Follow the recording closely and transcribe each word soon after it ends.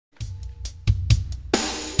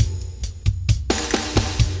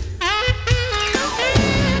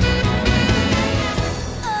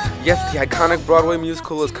Yes, the iconic Broadway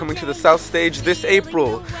musical is coming to the South Stage this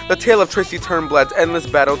April. The tale of Tracy Turnblad's endless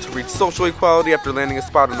battle to reach social equality after landing a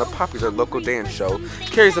spot on a popular local dance show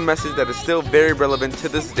carries a message that is still very relevant to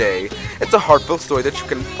this day. It's a heartfelt story that you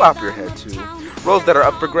can bop your head to. Roles that are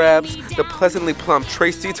up for grabs: the pleasantly plump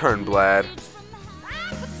Tracy Turnblad,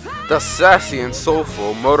 the sassy and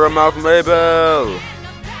soulful Motormouth Mabel,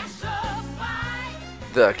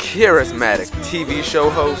 the charismatic TV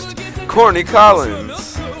show host Corny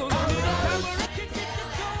Collins,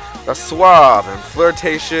 the suave and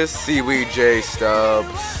flirtatious Seaweed J.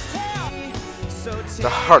 Stubbs, the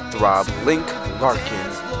heartthrob Link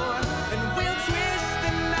Larkin,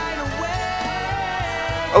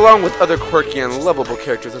 along with other quirky and lovable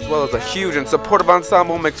characters, as well as a huge and supportive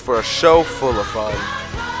ensemble, makes for a show full of fun.